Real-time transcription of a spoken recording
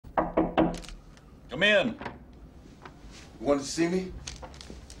Come in. You want to see me?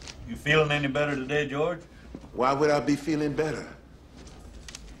 You feeling any better today, George? Why would I be feeling better?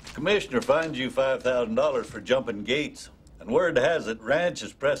 Commissioner fined you $5,000 for jumping gates. And word has it, Ranch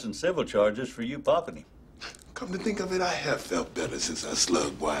is pressing civil charges for you popping him. Come to think of it, I have felt better since I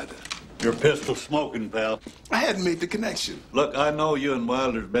slugged Wilder. You're pistol smoking, pal. I hadn't made the connection. Look, I know you and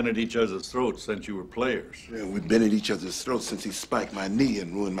Wilder's been at each other's throats since you were players. Yeah, we've been at each other's throats since he spiked my knee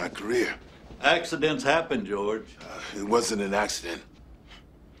and ruined my career. Accidents happen, George. It wasn't an accident.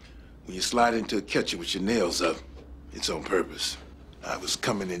 When you slide into a catcher with your nails up, it's on purpose. I was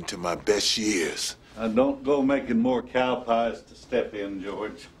coming into my best years. Now, don't go making more cow pies to step in,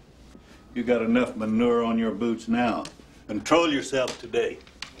 George. You got enough manure on your boots now. Control yourself today.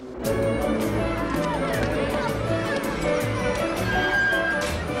 Ladies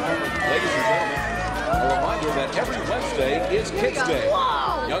and gentlemen, a reminder that every Wednesday is Kids Day. Whoa.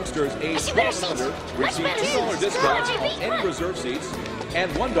 Youngsters aged 12 and under receive $2 discounts on any reserve seats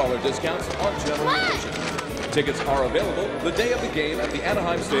and $1 discounts on general admission. Tickets are available the day of the game at the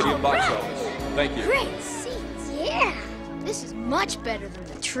Anaheim Stadium box office. Thank you. Great seats. Yeah. This is much better than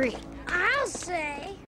the tree. I'll say.